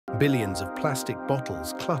Billions of plastic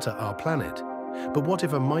bottles clutter our planet, but what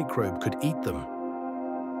if a microbe could eat them?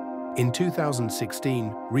 In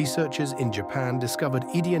 2016, researchers in Japan discovered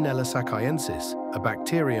Ideonella sakaiensis, a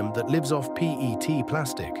bacterium that lives off PET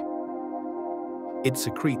plastic. It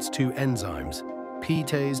secretes two enzymes,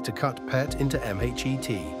 PETase to cut PET into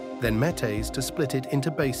MHET, then metase to split it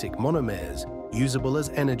into basic monomers, usable as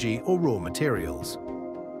energy or raw materials.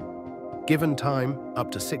 Given time,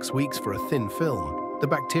 up to 6 weeks for a thin film, the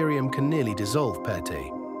bacterium can nearly dissolve PET,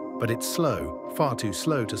 but it's slow, far too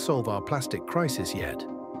slow to solve our plastic crisis yet.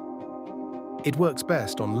 It works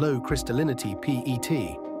best on low crystallinity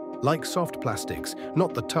PET, like soft plastics,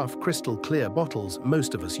 not the tough crystal clear bottles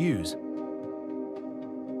most of us use.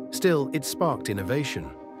 Still, it's sparked innovation.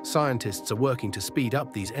 Scientists are working to speed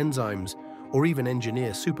up these enzymes or even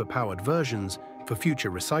engineer superpowered versions for future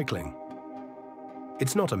recycling.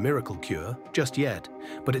 It's not a miracle cure just yet,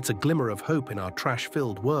 but it's a glimmer of hope in our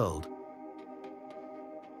trash-filled world.